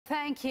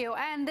Thank you.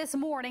 And this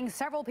morning,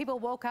 several people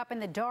woke up in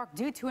the dark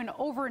due to an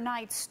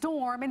overnight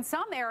storm. In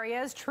some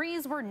areas,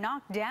 trees were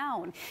knocked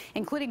down,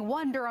 including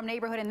one Durham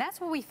neighborhood. And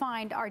that's where we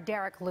find our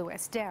Derek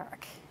Lewis.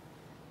 Derek.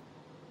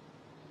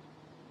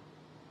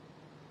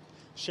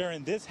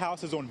 Sharon, this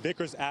house is on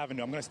Vickers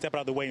Avenue. I'm going to step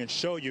out of the way and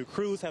show you.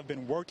 Crews have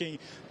been working,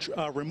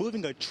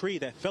 removing a tree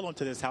that fell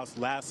into this house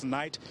last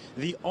night.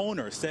 The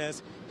owner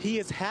says he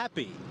is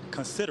happy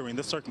considering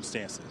the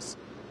circumstances.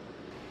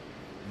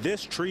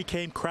 This tree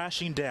came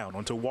crashing down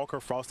onto Walker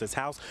Frost's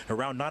house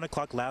around 9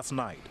 o'clock last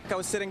night. I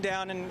was sitting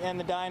down in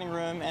the dining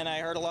room and I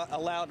heard a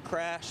loud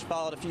crash,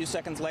 followed a few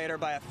seconds later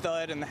by a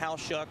thud, and the house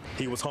shook.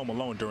 He was home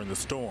alone during the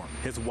storm.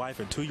 His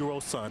wife and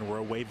 2-year-old son were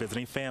away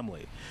visiting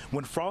family.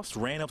 When Frost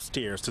ran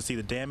upstairs to see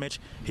the damage,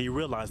 he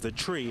realized the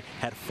tree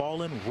had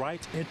fallen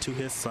right into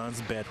his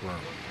son's bedroom.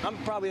 I'm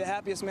probably the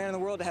happiest man in the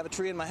world to have a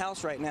tree in my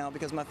house right now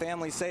because my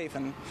family's safe,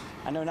 and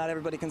I know not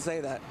everybody can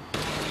say that.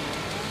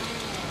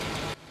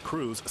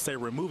 Crews say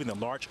removing the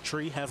large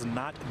tree has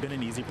not been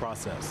an easy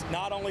process.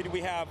 Not only do we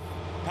have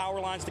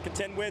power lines to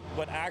contend with,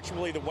 but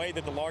actually the way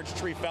that the large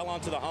tree fell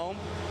onto the home,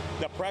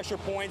 the pressure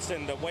points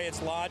and the way it's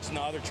lodged in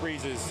the other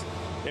trees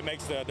it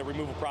makes the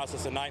removal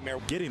process a nightmare.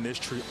 Getting this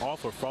tree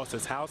off of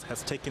Frost's house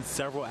has taken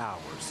several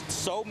hours.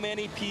 So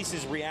many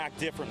pieces react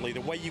differently.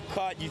 The way you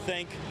cut, you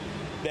think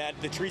that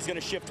the tree's going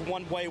to shift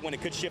one way when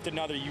it could shift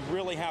another. You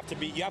really have to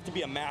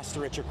be a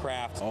master at your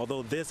craft.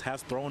 Although this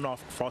has thrown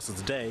off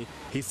Frost's day,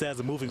 he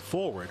says moving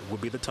forward will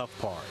be the tough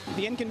part.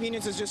 The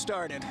inconvenience has just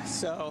started,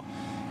 so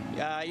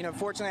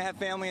fortunately I have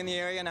family in the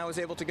area and I was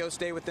able to go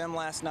stay with them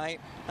last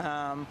night.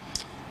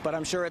 But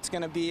I'm sure it's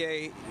going to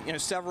be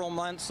several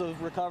months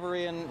of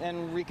recovery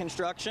and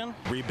reconstruction.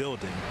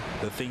 Rebuilding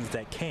the things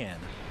that can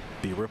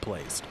be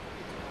replaced.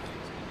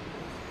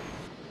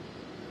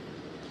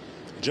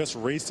 Just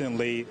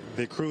recently,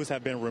 the crews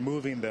have been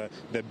removing the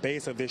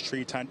base of this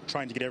tree,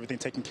 trying to get everything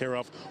taken care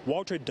of.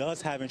 Walter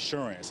does have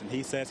insurance, and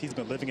he says he's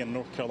been living in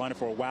North Carolina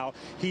for a while.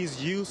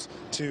 He's used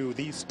to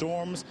these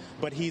storms,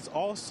 but he's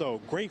also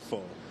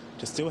grateful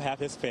to still have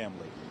his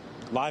family.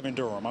 Live in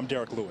Durham, I'm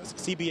Derek Lewis,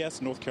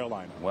 CBS North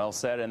Carolina. Well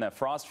said. And that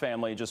Frost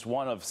family, just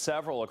one of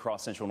several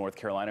across central North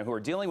Carolina who are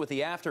dealing with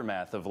the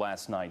aftermath of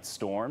last night's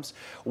storms.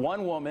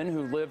 One woman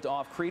who lived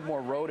off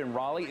Creedmoor Road in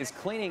Raleigh is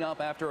cleaning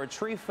up after a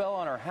tree fell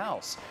on her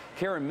house.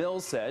 Karen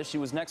Mills says she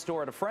was next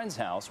door at a friend's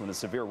house when the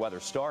severe weather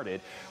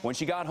started. When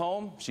she got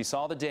home, she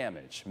saw the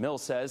damage.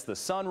 Mills says the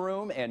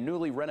sunroom and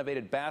newly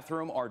renovated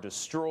bathroom are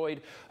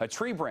destroyed. A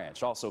tree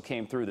branch also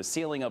came through the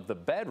ceiling of the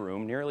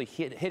bedroom, nearly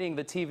hitting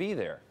the TV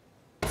there.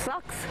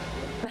 Sucks.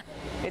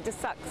 It just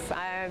sucks.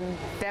 I'm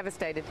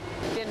devastated.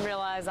 Didn't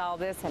realize all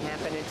this had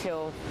happened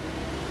until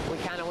we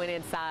kind of went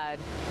inside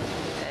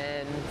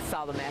and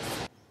saw the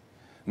mess.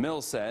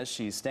 Mills says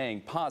she's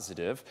staying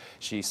positive.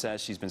 She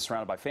says she's been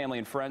surrounded by family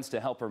and friends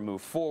to help her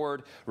move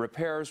forward.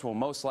 Repairs will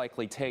most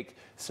likely take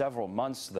several months, though.